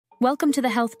Welcome to the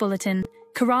Health Bulletin.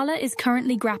 Kerala is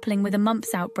currently grappling with a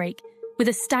mumps outbreak, with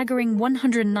a staggering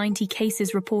 190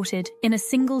 cases reported in a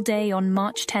single day on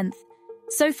March 10th.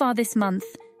 So far this month,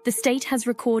 the state has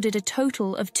recorded a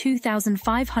total of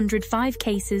 2,505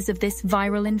 cases of this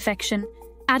viral infection,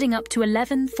 adding up to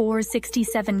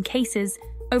 11,467 cases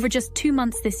over just 2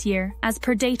 months this year, as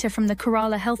per data from the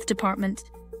Kerala Health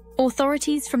Department.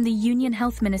 Authorities from the Union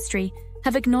Health Ministry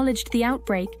have acknowledged the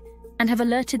outbreak and have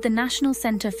alerted the National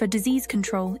Centre for Disease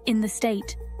Control in the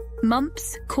state.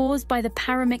 Mumps, caused by the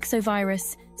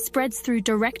paramyxovirus, spreads through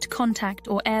direct contact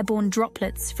or airborne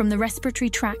droplets from the respiratory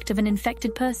tract of an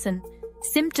infected person.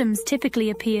 Symptoms typically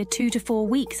appear 2 to 4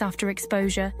 weeks after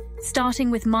exposure,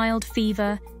 starting with mild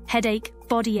fever, headache,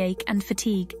 body ache, and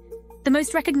fatigue. The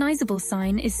most recognizable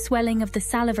sign is swelling of the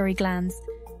salivary glands.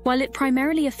 While it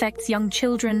primarily affects young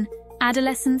children,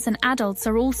 adolescents and adults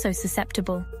are also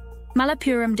susceptible.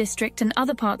 Malappuram district and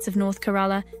other parts of North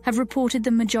Kerala have reported the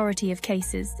majority of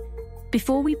cases.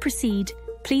 Before we proceed,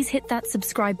 please hit that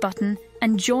subscribe button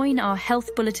and join our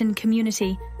Health Bulletin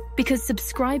community, because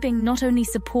subscribing not only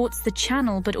supports the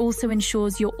channel but also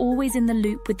ensures you're always in the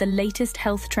loop with the latest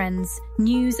health trends,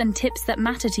 news and tips that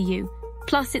matter to you.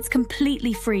 Plus, it's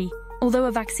completely free. Although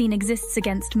a vaccine exists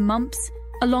against mumps,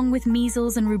 along with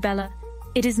measles and rubella,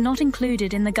 it is not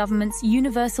included in the government's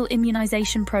universal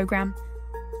immunization program.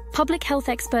 Public health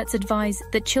experts advise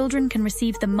that children can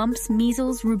receive the mumps,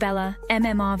 measles, rubella,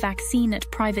 MMR vaccine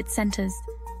at private centers.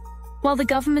 While the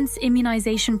government's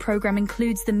immunization program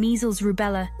includes the measles,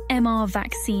 rubella, MR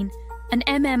vaccine, an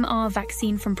MMR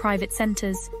vaccine from private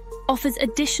centers offers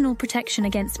additional protection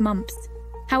against mumps.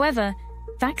 However,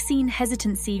 vaccine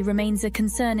hesitancy remains a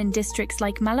concern in districts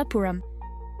like Malappuram.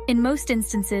 In most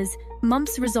instances,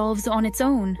 mumps resolves on its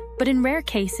own, but in rare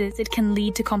cases it can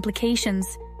lead to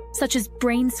complications, such as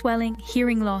brain swelling,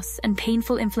 hearing loss, and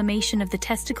painful inflammation of the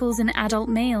testicles in adult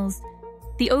males.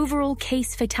 The overall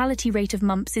case fatality rate of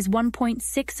mumps is 1.6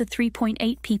 to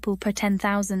 3.8 people per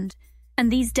 10,000,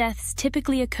 and these deaths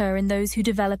typically occur in those who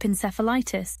develop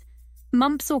encephalitis.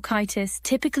 Mumps or orchitis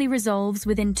typically resolves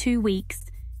within 2 weeks.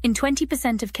 In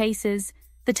 20% of cases,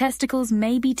 the testicles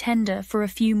may be tender for a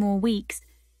few more weeks.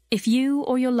 If you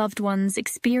or your loved ones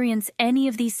experience any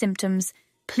of these symptoms,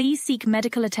 please seek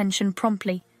medical attention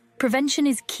promptly. Prevention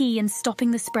is key in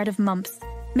stopping the spread of mumps.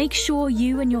 Make sure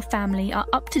you and your family are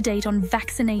up to date on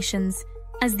vaccinations,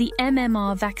 as the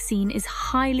MMR vaccine is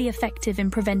highly effective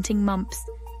in preventing mumps.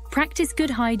 Practice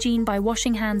good hygiene by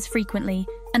washing hands frequently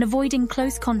and avoiding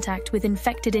close contact with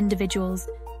infected individuals.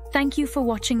 Thank you for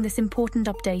watching this important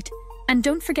update, and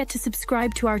don't forget to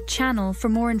subscribe to our channel for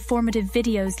more informative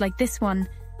videos like this one.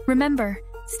 Remember,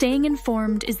 staying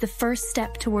informed is the first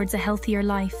step towards a healthier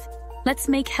life. Let's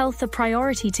make health a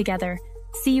priority together.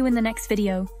 See you in the next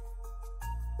video.